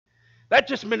That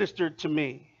just ministered to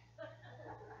me.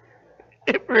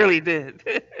 It really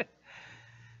did.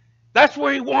 That's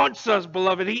where he wants us,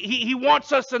 beloved. He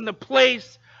wants us in the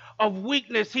place of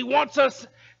weakness. He wants us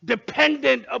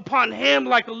dependent upon him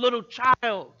like a little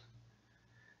child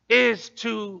is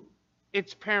to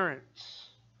its parents.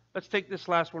 Let's take this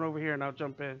last one over here and I'll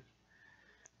jump in.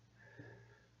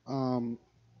 Um,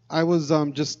 I was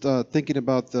just thinking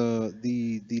about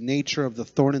the nature of the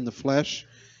thorn in the flesh,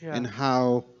 Yeah. and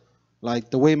how, like,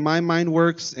 the way my mind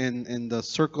works, and the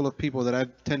circle of people that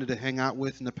I've tended to hang out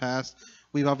with in the past,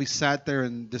 we've always sat there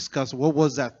and discussed what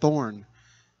was that thorn.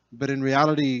 But in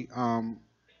reality,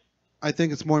 I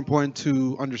think it's more important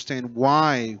to understand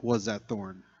why was that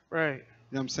thorn. Right.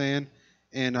 You know what I'm saying?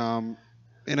 And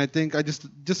I think I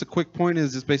just a quick point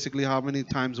is just basically how many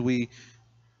times we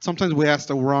sometimes we ask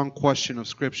the wrong question of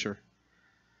scripture.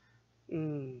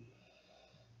 Mm.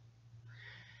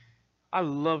 I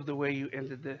love the way you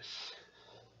ended this.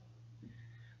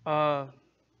 Uh,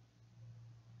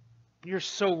 you're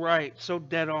so right, so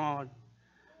dead on,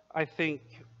 I think,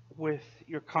 with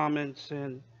your comments.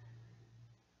 And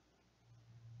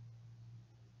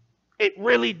it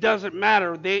really doesn't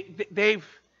matter. They've,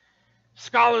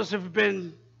 scholars have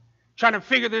been trying to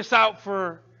figure this out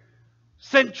for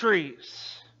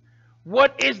centuries.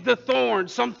 What is the thorn?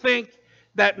 Some think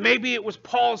that maybe it was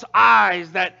Paul's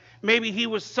eyes, that maybe he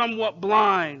was somewhat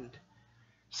blind.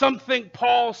 Some think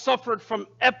Paul suffered from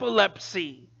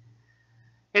epilepsy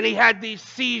and he had these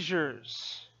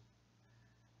seizures.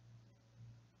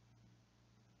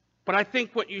 But I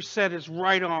think what you said is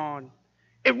right on.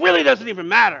 It really doesn't even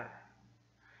matter.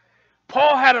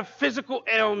 Paul had a physical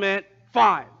ailment,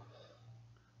 fine.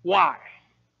 Why?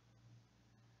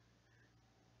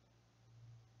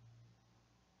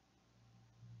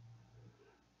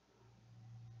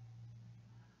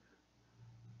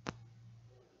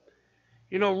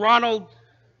 You know, Ronald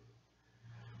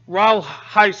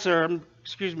Rauheiser,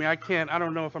 excuse me, I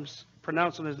don't know if I'm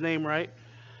pronouncing his name right,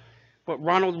 but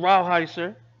Ronald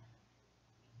Rauheiser,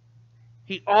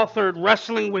 he authored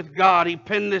Wrestling with God. He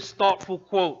penned this thoughtful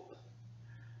quote: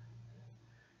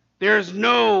 "There's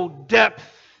no depth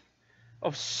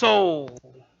of soul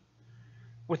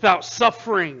without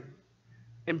suffering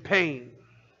and pain."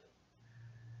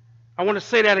 I want to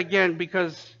say that again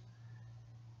because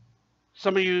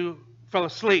some of you fell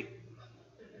asleep.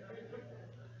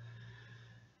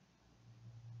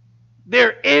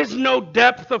 There is no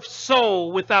depth of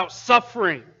soul without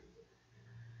suffering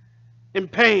and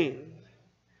pain.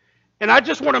 And I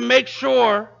just want to make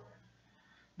sure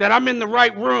that I'm in the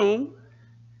right room.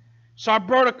 So I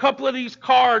brought a couple of these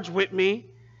cards with me.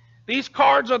 These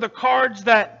cards are the cards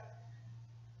that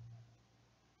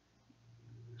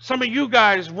some of you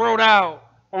guys wrote out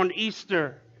on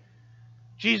Easter.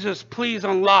 Jesus, please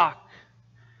unlock.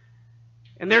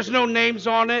 And there's no names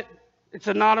on it. It's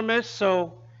anonymous.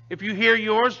 So if you hear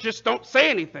yours, just don't say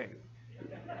anything.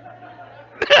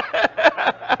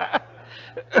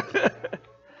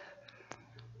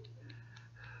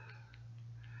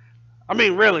 I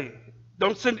mean, really,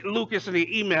 don't send Lucas any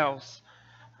emails.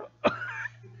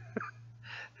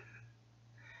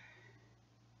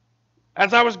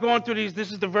 As I was going through these,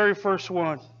 this is the very first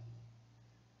one.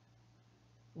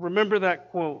 Remember that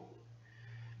quote.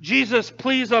 Jesus,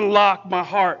 please unlock my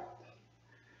heart.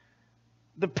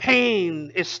 The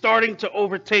pain is starting to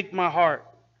overtake my heart.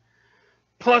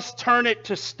 Plus, turn it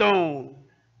to stone.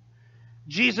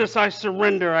 Jesus, I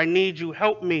surrender. I need you.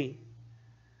 Help me.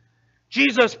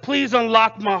 Jesus, please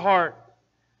unlock my heart.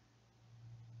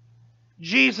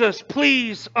 Jesus,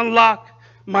 please unlock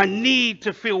my need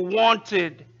to feel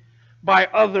wanted by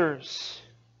others.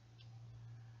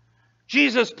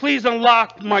 Jesus, please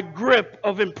unlock my grip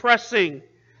of impressing,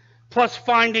 plus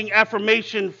finding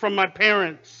affirmation from my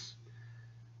parents.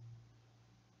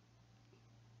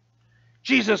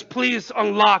 Jesus, please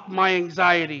unlock my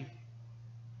anxiety.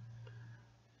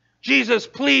 Jesus,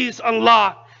 please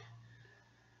unlock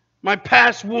my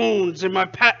past wounds and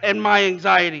my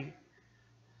anxiety.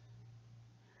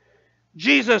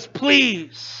 Jesus,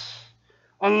 please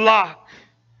unlock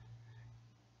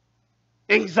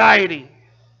anxiety.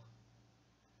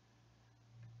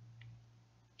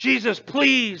 Jesus,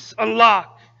 please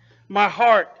unlock my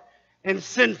heart and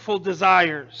sinful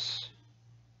desires.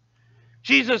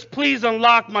 Jesus, please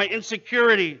unlock my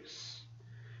insecurities,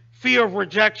 fear of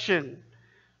rejection,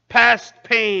 past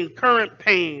pain, current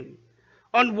pain,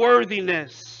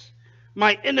 unworthiness,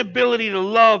 my inability to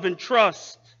love and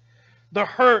trust, the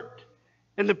hurt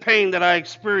and the pain that I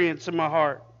experience in my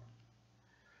heart,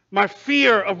 my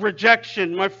fear of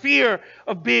rejection, my fear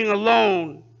of being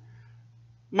alone,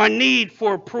 my need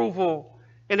for approval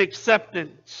and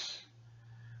acceptance,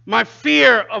 my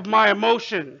fear of my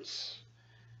emotions,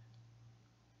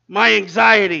 my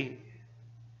anxiety,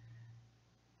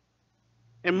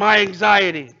 and my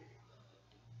anxiety.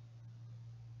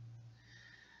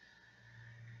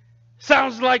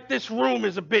 Sounds like this room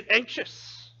is a bit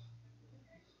anxious.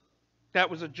 That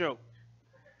was a joke.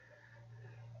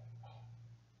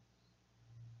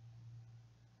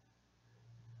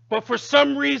 But for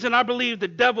some reason, I believe the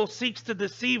devil seeks to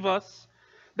deceive us,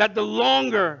 that the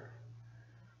longer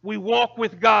we walk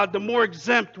with God, the more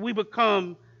exempt we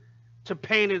become to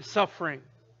pain and suffering.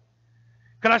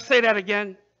 Can I say that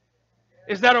again?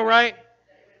 Is that all right?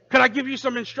 Can I give you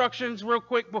some instructions real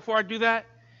quick before I do that?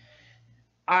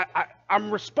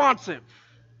 I'm responsive.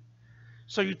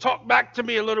 So you talk back to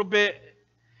me a little bit,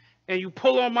 and you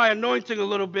pull on my anointing a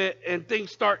little bit, and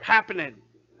things start happening.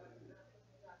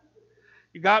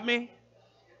 You got me?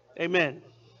 Amen.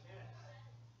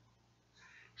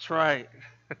 That's right.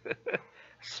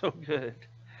 So good.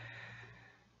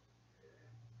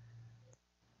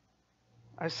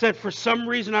 I said, for some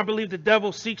reason, I believe the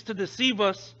devil seeks to deceive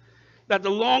us, that the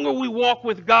longer we walk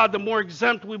with God, the more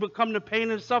exempt we become to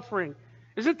pain and suffering.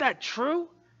 Isn't that true?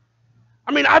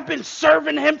 I mean, I've been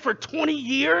serving him for 20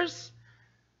 years.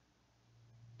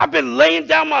 I've been laying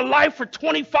down my life for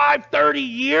 25, 30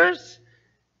 years.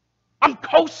 I'm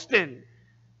coasting.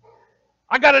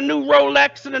 I got a new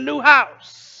Rolex and a new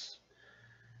house.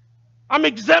 I'm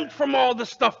exempt from all the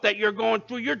stuff that you're going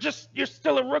through. You're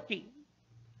still a rookie.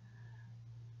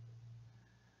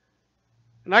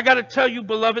 And I got to tell you,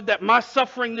 beloved, that my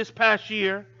suffering this past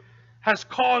year has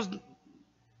caused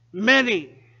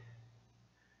many,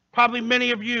 probably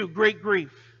many of you, great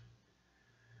grief.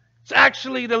 It's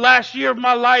actually the last year of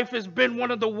my life has been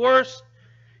one of the worst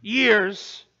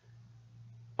years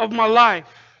of my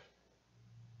life.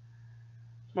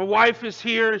 My wife is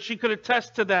here and she could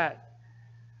attest to that.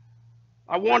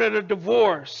 I wanted a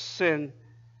divorce and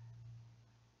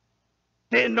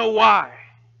didn't know why.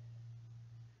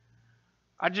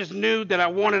 I just knew that I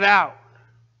wanted out.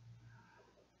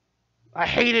 I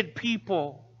hated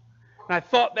people, and I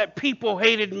thought that people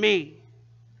hated me.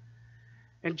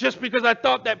 And just because I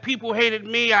thought that people hated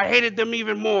me, I hated them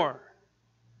even more.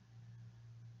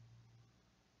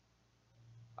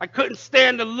 I couldn't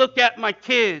stand to look at my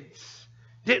kids.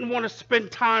 Didn't want to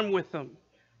spend time with them.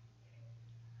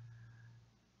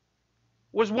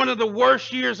 It was one of the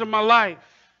worst years of my life.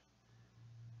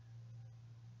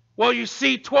 Well, you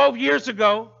see, 12 years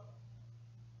ago,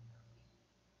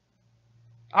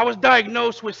 I was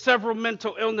diagnosed with several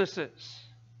mental illnesses.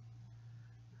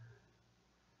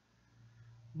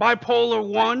 Bipolar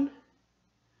 1,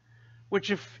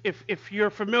 which if you're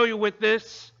familiar with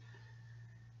this,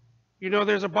 you know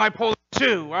there's a bipolar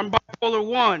 2. I'm bipolar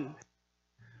 1.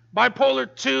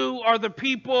 Bipolar 2 are the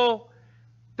people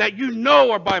that you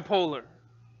know are bipolar,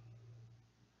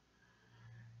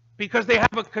 because they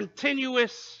have a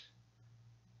continuous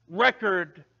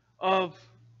record of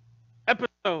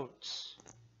episodes.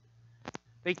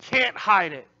 They can't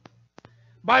hide it.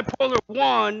 Bipolar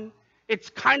 1, it's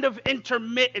kind of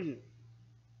intermittent.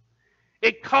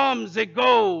 It comes, it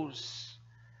goes.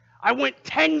 I went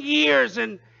 10 years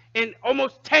in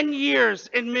almost 10 years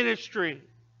in ministry.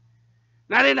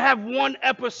 And I didn't have one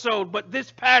episode, but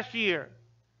this past year,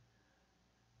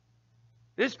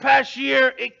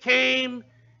 it came,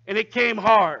 and it came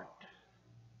hard.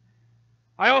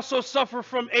 I also suffer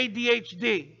from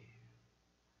ADHD.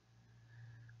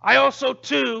 I also,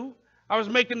 too, I was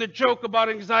making the joke about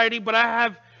anxiety, but I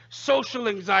have social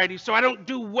anxiety, so I don't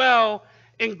do well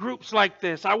in groups like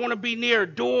this. I want to be near a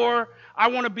door. I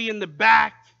want to be in the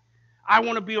back. I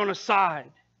want to be on a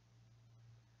side.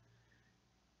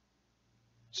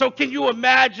 So can you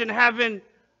imagine having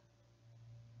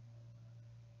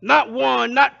not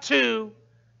one, not two,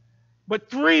 but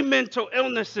 3 mental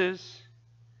illnesses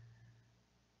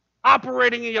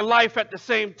operating in your life at the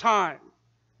same time?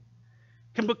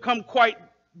 Can become quite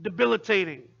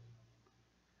debilitating.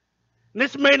 And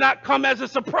this may not come as a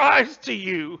surprise to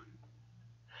you.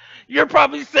 You're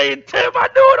probably saying, Tim, I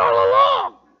knew it all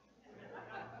along.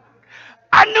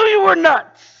 I knew you were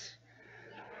nuts.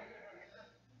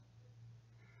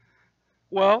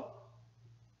 Well,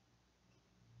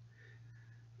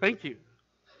 thank you.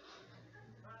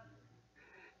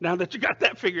 Now that you got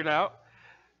that figured out,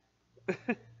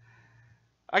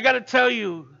 I got to tell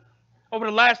you, over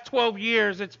the last 12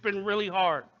 years, it's been really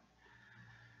hard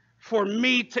for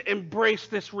me to embrace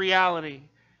this reality.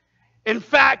 In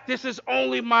fact, this is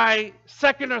only my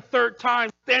second or third time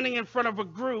standing in front of a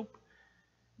group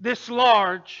this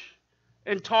large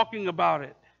and talking about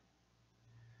it.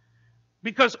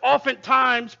 Because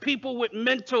oftentimes, people with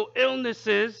mental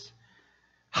illnesses,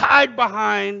 hide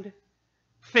behind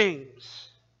things.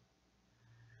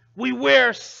 We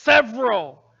wear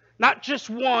several, not just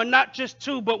one, not just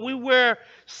two, but we wear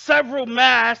several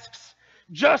masks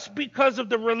just because of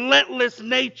the relentless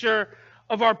nature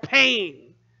of our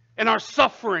pain and our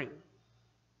suffering.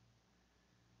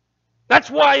 That's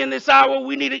why in this hour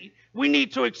we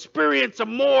need to experience a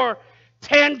more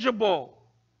tangible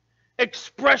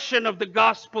expression of the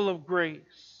gospel of grace.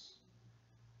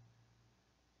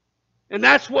 And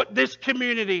that's what this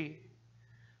community,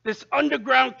 this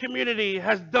underground community,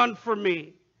 has done for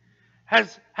me.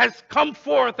 Has come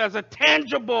forth as a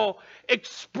tangible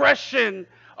expression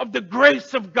of the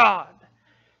grace of God.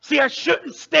 See, I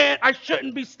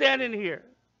shouldn't be standing here.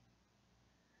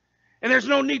 And there's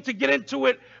no need to get into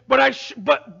it,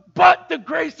 but the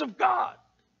grace of God.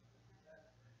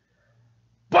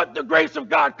 But the grace of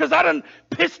God, because I done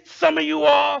pissed some of you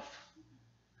off,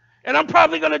 and I'm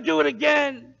probably going to do it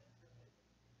again.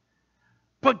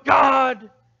 But God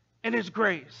and His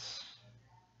grace.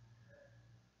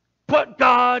 But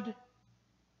God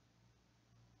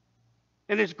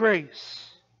and His grace.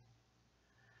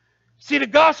 See, the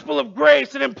gospel of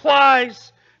grace, it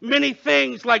implies many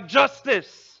things like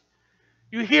justice.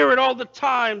 You hear it all the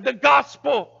time. The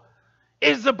gospel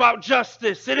is about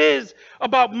justice. It is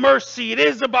about mercy. It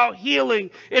is about healing.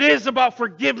 It is about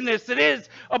forgiveness. It is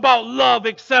about love,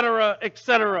 etc.,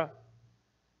 etc.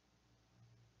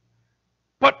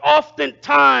 But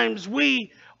oftentimes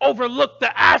we overlook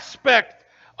the aspect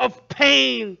of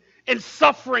pain and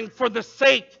suffering for the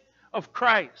sake of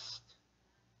Christ.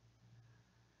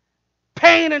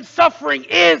 Pain and suffering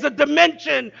is a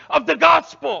dimension of the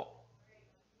gospel.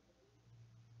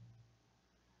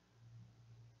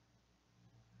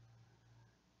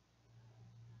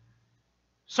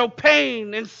 So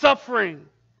pain and suffering,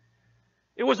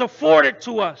 it was afforded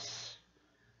to us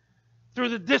through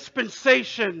the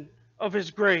dispensation of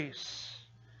His grace.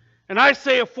 And I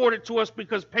say afforded to us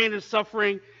because pain and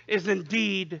suffering is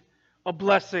indeed a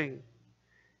blessing.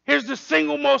 Here's the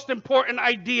single most important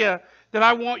idea that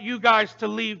I want you guys to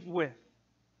leave with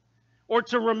or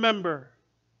to remember.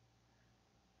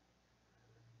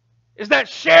 Is that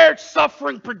shared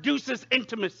suffering produces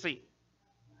intimacy.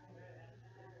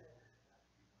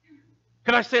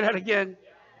 Can I say that again?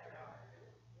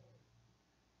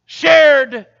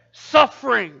 Shared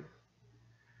suffering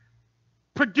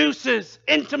produces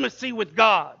intimacy with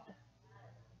God.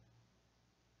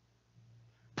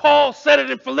 Paul said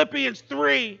it in Philippians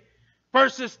 3,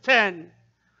 verses 10.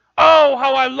 Oh,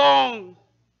 how I long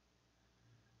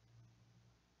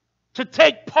to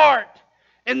take part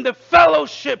in the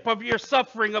fellowship of your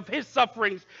suffering, of His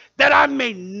sufferings, that I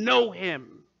may know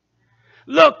Him.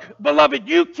 Look, beloved,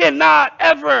 you cannot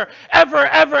ever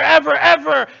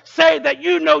say that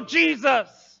you know Jesus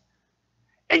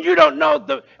and you don't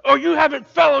know or you haven't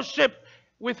fellowship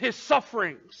with His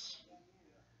sufferings.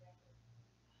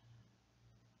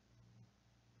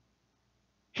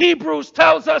 Hebrews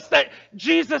tells us that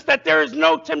there is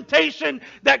no temptation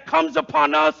that comes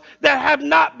upon us that have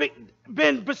not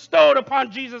been bestowed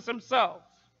upon Jesus Himself.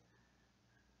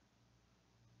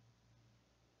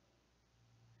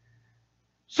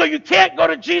 So you can't go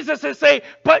to Jesus and say,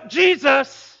 but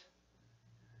Jesus,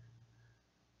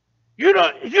 you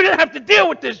didn't have to deal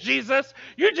with this, Jesus.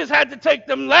 You just had to take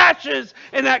them lashes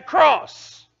and that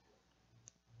cross.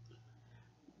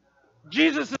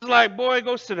 Jesus is like, boy,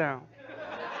 go sit down.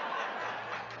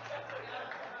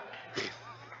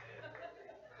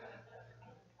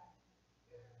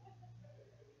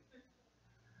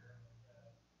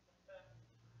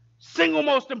 Single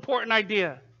most important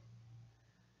idea.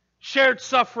 Shared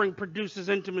suffering produces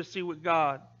intimacy with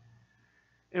God.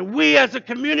 And we as a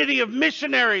community of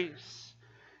missionaries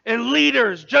and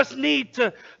leaders just need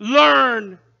to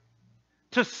learn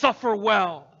to suffer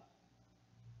well.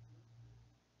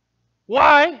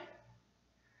 Why?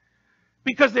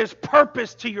 Because there's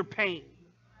purpose to your pain.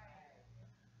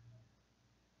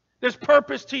 There's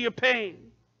purpose to your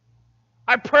pain.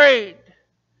 I prayed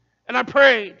and I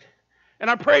prayed. And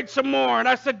I prayed some more, and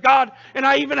I said, God, and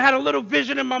I even had a little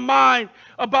vision in my mind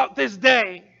about this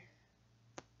day.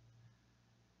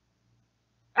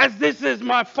 As this is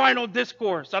my final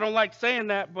discourse. I don't like saying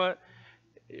that, but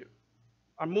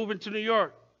I'm moving to New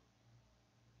York.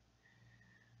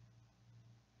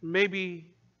 Maybe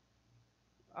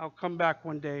I'll come back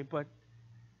one day, but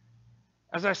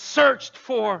as I searched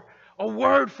for a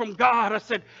word from God. I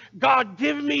said, God,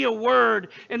 give me a word.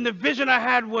 And the vision I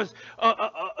had was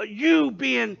you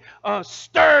being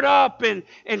stirred up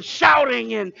and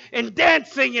shouting and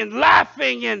dancing and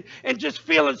laughing and just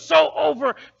feeling so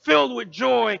overfilled with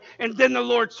joy. And then the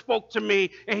Lord spoke to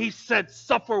me and he said,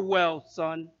 suffer well,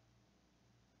 son.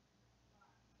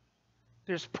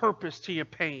 There's purpose to your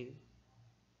pain.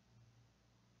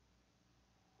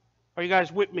 Are you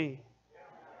guys with me?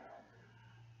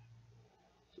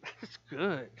 That's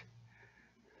good.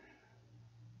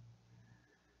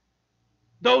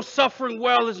 Though suffering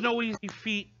well is no easy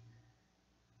feat,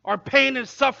 our pain and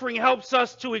suffering helps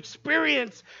us to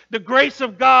experience the grace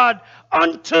of God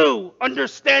unto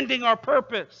understanding our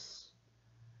purpose.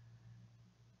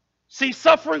 See,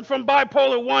 suffering from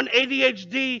bipolar 1,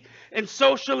 ADHD, and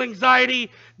social anxiety,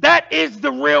 that is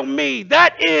the real me.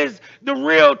 That is the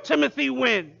real Timothy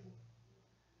Wynn.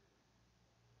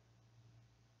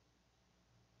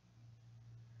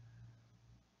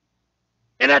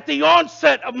 And at the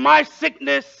onset of my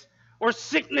sickness or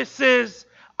sicknesses,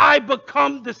 I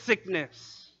become the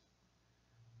sickness.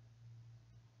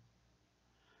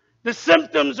 The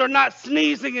symptoms are not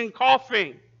sneezing and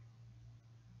coughing,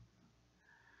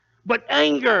 but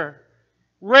anger,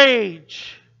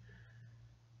 rage,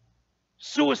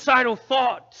 suicidal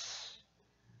thoughts,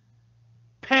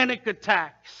 panic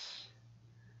attacks.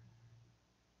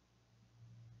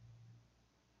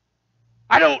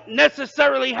 I don't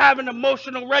necessarily have an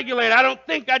emotional regulator. I don't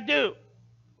think I do.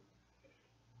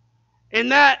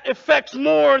 And that affects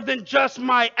more than just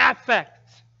my affect.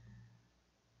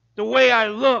 The way I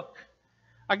look.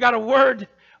 I got a word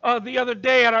the other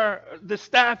day at the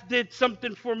staff did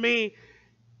something for me.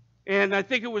 And I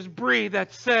think it was Bree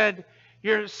that said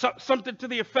something to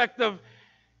the effect of,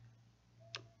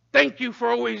 thank you for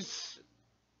always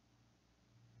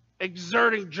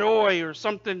exerting joy or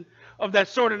something of that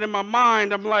sort. And in my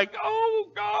mind, I'm like,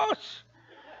 oh gosh,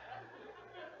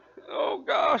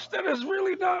 that is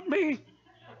really not me.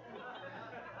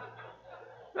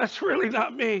 That's really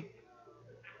not me.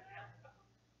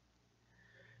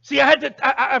 See,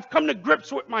 I've come to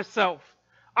grips with myself.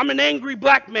 I'm an angry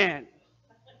black man.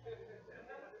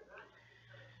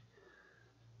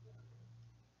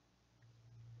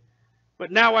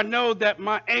 But now I know that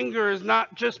my anger is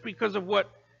not just because of what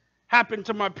happened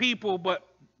to my people, but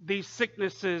these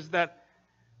sicknesses that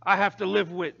I have to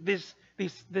live with, this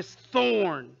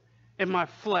thorn in my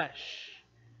flesh.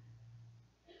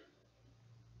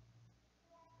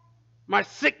 My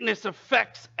sickness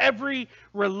affects every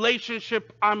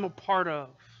relationship I'm a part of.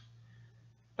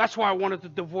 That's why I wanted to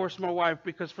divorce my wife,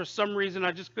 because for some reason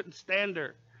I just couldn't stand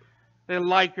her. I didn't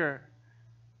like her.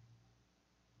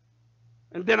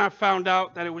 And then I found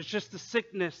out that it was just the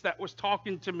sickness that was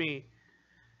talking to me.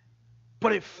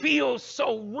 But it feels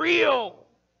so real.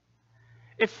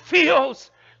 It feels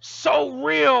so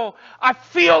real. I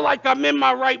feel like I'm in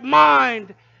my right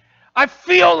mind. I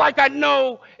feel like I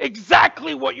know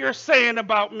exactly what you're saying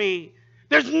about me.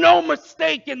 There's no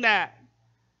mistake in that.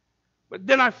 But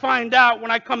then I find out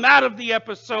when I come out of the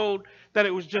episode that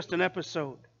it was just an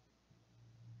episode.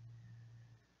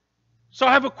 So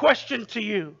I have a question to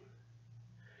you.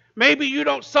 Maybe you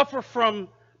don't suffer from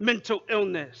mental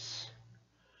illness.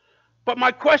 But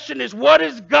my question is, what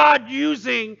is God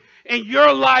using in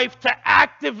your life to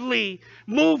actively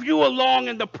move you along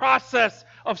in the process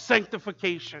of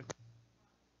sanctification?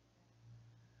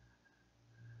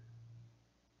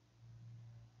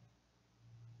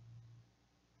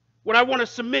 What I want to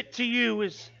submit to you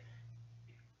is,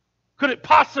 could it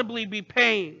possibly be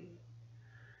pain?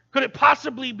 Could it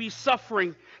possibly be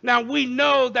suffering? Now, we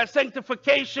know that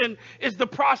sanctification is the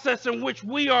process in which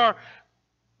we are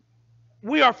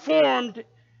formed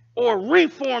or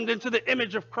reformed into the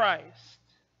image of Christ.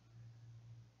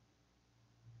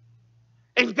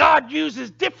 And God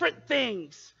uses different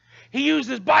things. He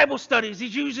uses Bible studies. He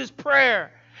uses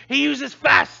prayer. He uses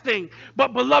fasting.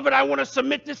 But beloved, I want to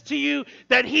submit this to you,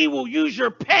 that he will use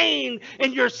your pain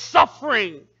and your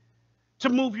suffering to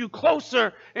move you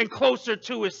closer and closer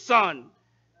to his son.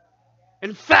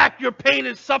 In fact, your pain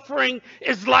and suffering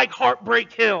is like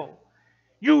Heartbreak Hill.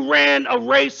 You ran a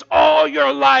race all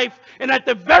your life, and at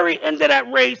the very end of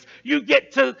that race, you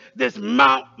get to this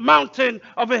mountain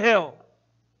of a hill.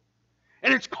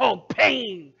 And it's called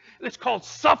pain. And it's called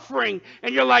suffering.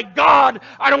 And you're like, God,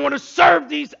 I don't want to serve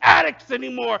these addicts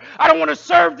anymore. I don't want to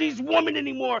serve these women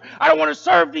anymore. I don't want to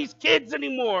serve these kids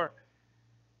anymore.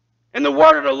 And the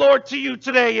word of the Lord to you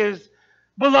today is,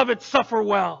 beloved, suffer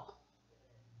well.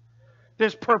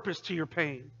 There's purpose to your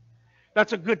pain.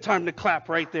 That's a good time to clap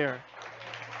right there.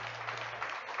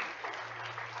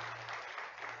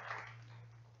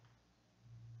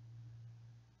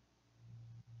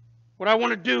 What I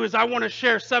want to do is I want to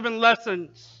share 7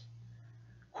 lessons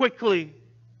quickly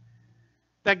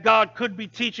that God could be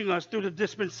teaching us through the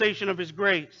dispensation of His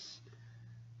grace,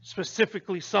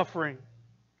 specifically suffering.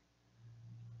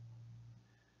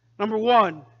 Number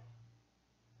 1,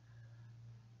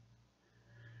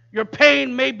 your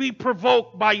pain may be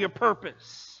provoked by your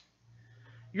purpose.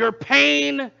 Your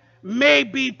pain may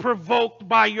be provoked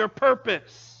by your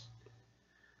purpose.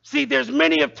 See, there's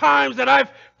many of times that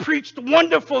I've preached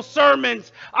wonderful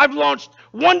sermons, I've launched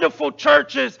wonderful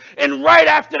churches, and right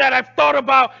after that I've thought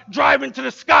about driving to the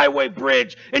Skyway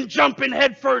Bridge and jumping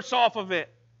headfirst off of it.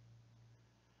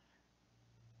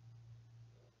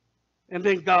 And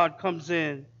then God comes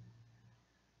in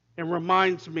and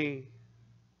reminds me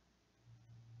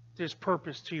there's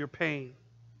purpose to your pain.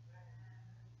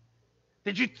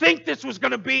 Did you think this was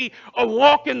going to be a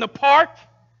walk in the park?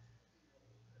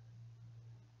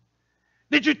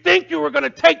 Did you think you were going to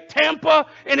take Tampa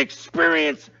and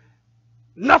experience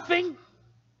nothing?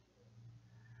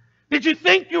 Did you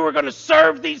think you were going to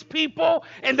serve these people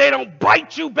and they don't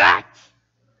bite you back?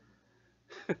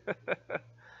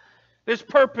 There's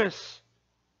purpose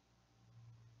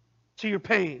to your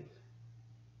pain.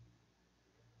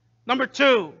 Number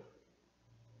 2,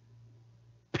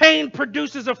 pain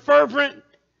produces a fervent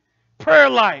prayer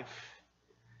life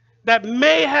that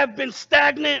may have been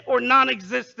stagnant or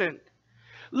non-existent.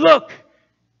 Look,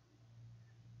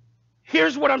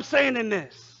 here's what I'm saying in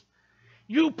this.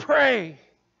 You pray,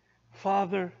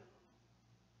 Father,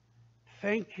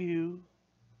 thank you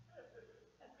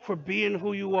for being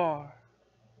who you are.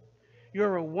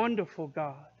 You're a wonderful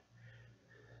God.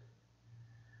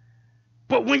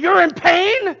 But when you're in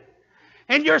pain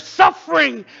and you're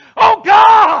suffering, oh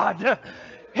God,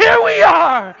 here we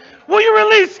are. Will you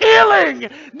release healing,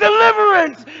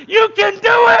 deliverance? You can do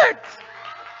it.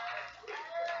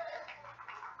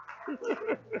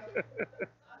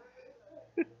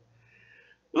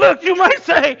 Look, you might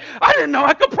say, I didn't know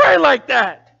I could pray like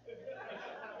that.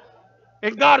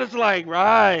 And God is like,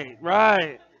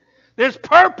 right. There's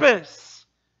purpose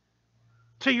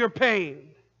to your pain.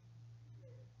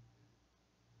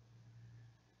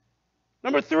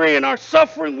 Number 3, in our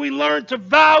suffering, we learn to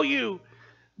value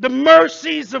the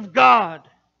mercies of God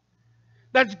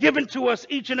that's given to us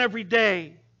each and every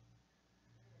day.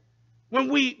 When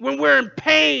we're in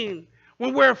pain,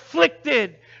 when we're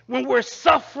afflicted, when we're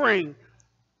suffering,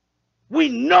 we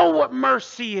know what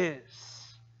mercy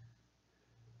is.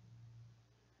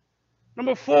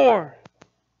 Number 4,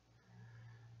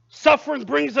 suffering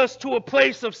brings us to a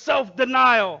place of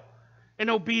self-denial and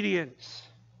obedience.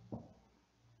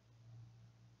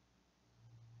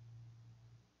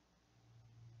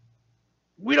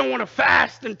 We don't want to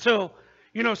fast until,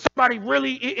 somebody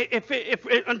really,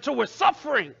 until we're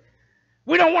suffering.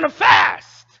 We don't want to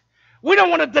fast. We don't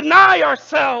want to deny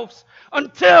ourselves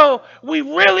until we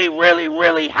really, really,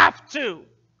 really have to.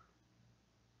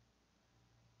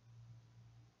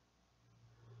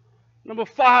 Number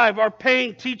 5, our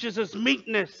pain teaches us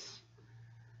meekness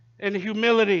and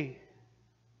humility.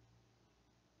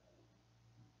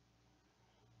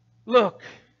 Look,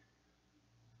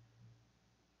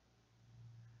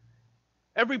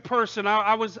 every person,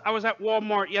 I was at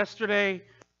Walmart yesterday.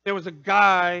 There was a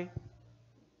guy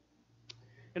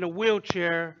in a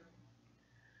wheelchair,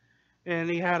 and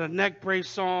he had a neck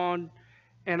brace on,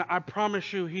 and I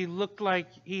promise you, he looked like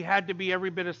he had to be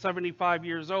every bit of 75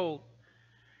 years old.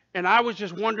 And I was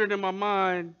just wondering in my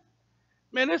mind,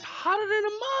 man, it's hotter than a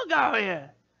mug out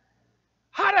here.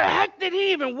 How the heck did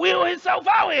he even wheel himself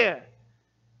out here?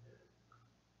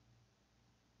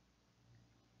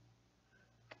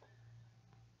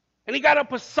 And he got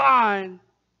up a sign,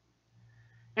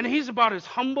 and he's about as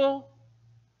humble.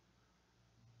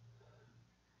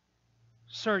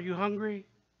 Sir, you hungry?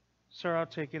 Sir, I'll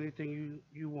take anything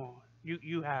you want.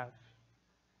 You have.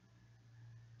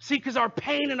 See, because our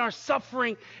pain and our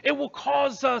suffering, it will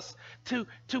cause us to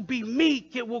be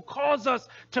meek. It will cause us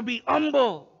to be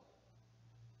humble.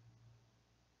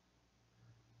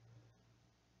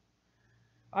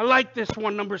 I like this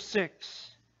one, number 6.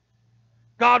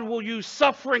 God will use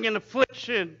suffering and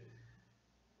affliction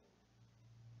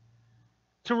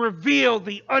to reveal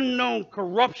the unknown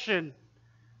corruption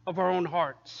of our own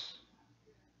hearts.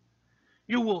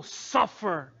 You will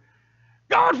suffer.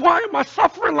 God, why am I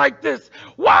suffering like this?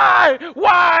 Why?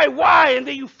 And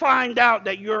then you find out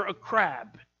that you're a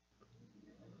crab.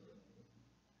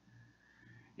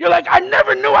 You're like, I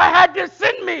never knew I had this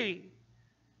in me.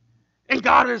 And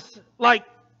God is like,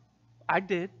 I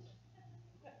did.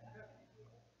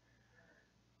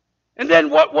 And then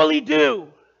what will He do?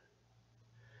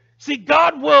 See,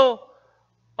 God will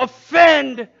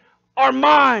offend our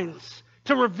minds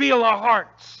to reveal our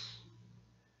hearts.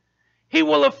 He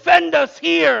will offend us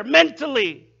here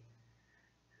mentally.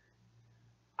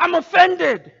 I'm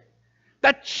offended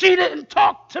that she didn't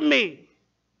talk to me.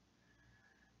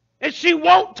 And she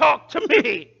won't talk to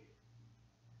me.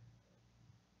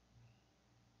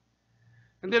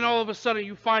 And then all of a sudden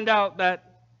you find out that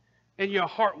in your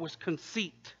heart was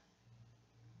conceit.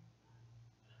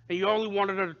 And you only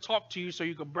wanted her to talk to you so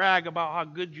you could brag about how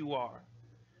good you are.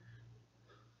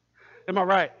 Am I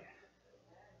right?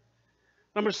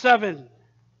 Number 7,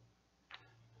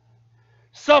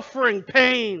 suffering,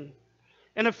 pain,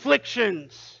 and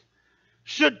afflictions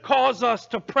should cause us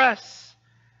to press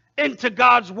into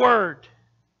God's word.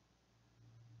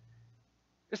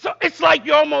 It's like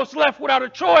you're almost left without a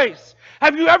choice.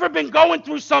 Have you ever been going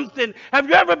through something? Have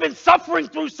you ever been suffering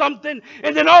through something?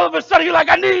 And then all of a sudden you're like,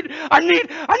 I need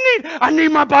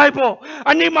my Bible.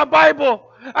 I need my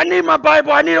Bible. I need my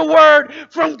Bible. I need a word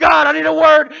from God. I need a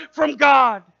word from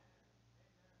God.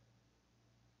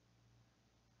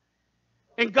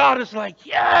 And God is like,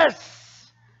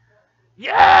 yes.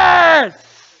 Yes.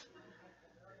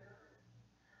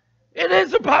 It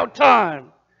is about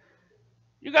time.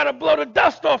 You got to blow the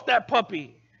dust off that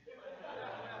puppy.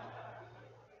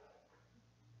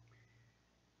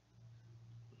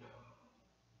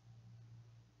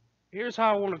 Here's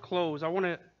how I want to close. I want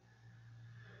to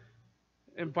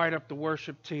invite up the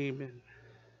worship team and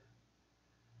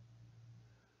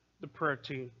the prayer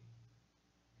team.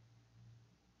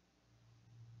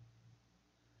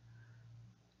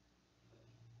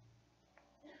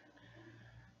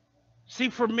 See,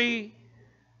 for me,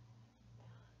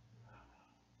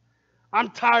 I'm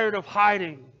tired of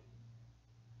hiding.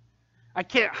 I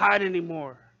can't hide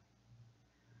anymore.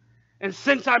 And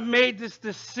since I made this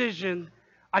decision,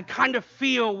 I kind of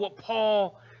feel what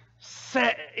Paul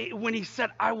said when he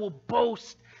said, I will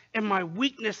boast in my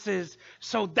weaknesses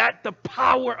so that the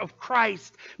power of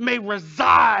Christ may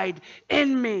reside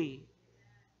in me.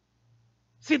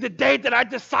 See, the day that I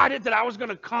decided that I was going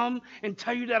to come and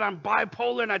tell you that I'm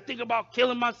bipolar and I think about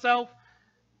killing myself,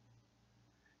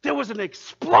 there was an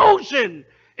explosion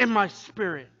in my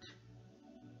spirit.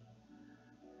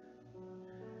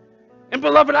 And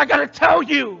beloved, I got to tell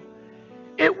you,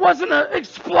 it wasn't an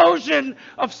explosion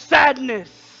of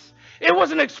sadness. It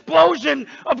was an explosion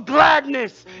of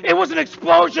gladness. It was an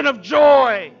explosion of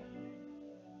joy.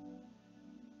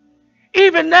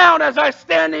 Even now, as I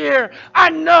stand here, I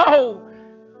know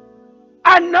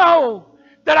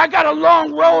that I got a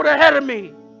long road ahead of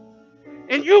me.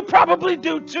 And you probably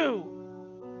do too.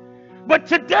 But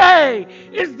today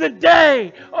is the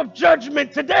day of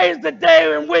judgment. Today is the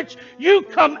day in which you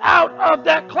come out of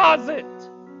that closet.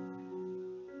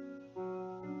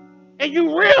 And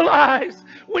you realize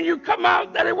when you come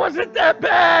out that it wasn't that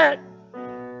bad.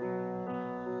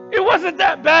 It wasn't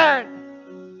that bad.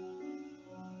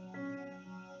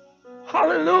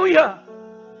 Hallelujah.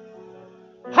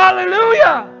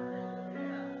 Hallelujah.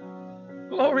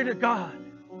 Glory to God.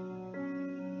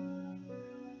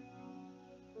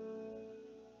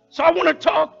 So I want to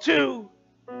talk to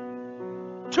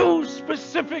 2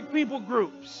 specific people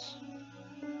groups.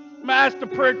 I'm going to ask the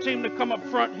prayer team to come up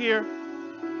front here.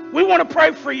 We want to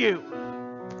pray for you.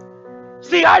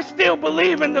 See, I still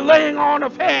believe in the laying on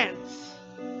of hands.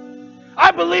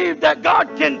 I believe that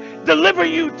God can deliver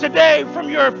you today from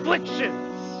your afflictions.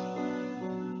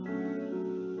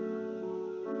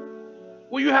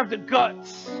 Will you have the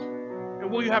guts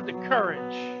and will you have the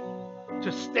courage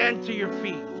to stand to your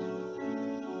feet?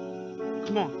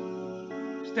 Come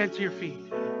on, stand to your feet.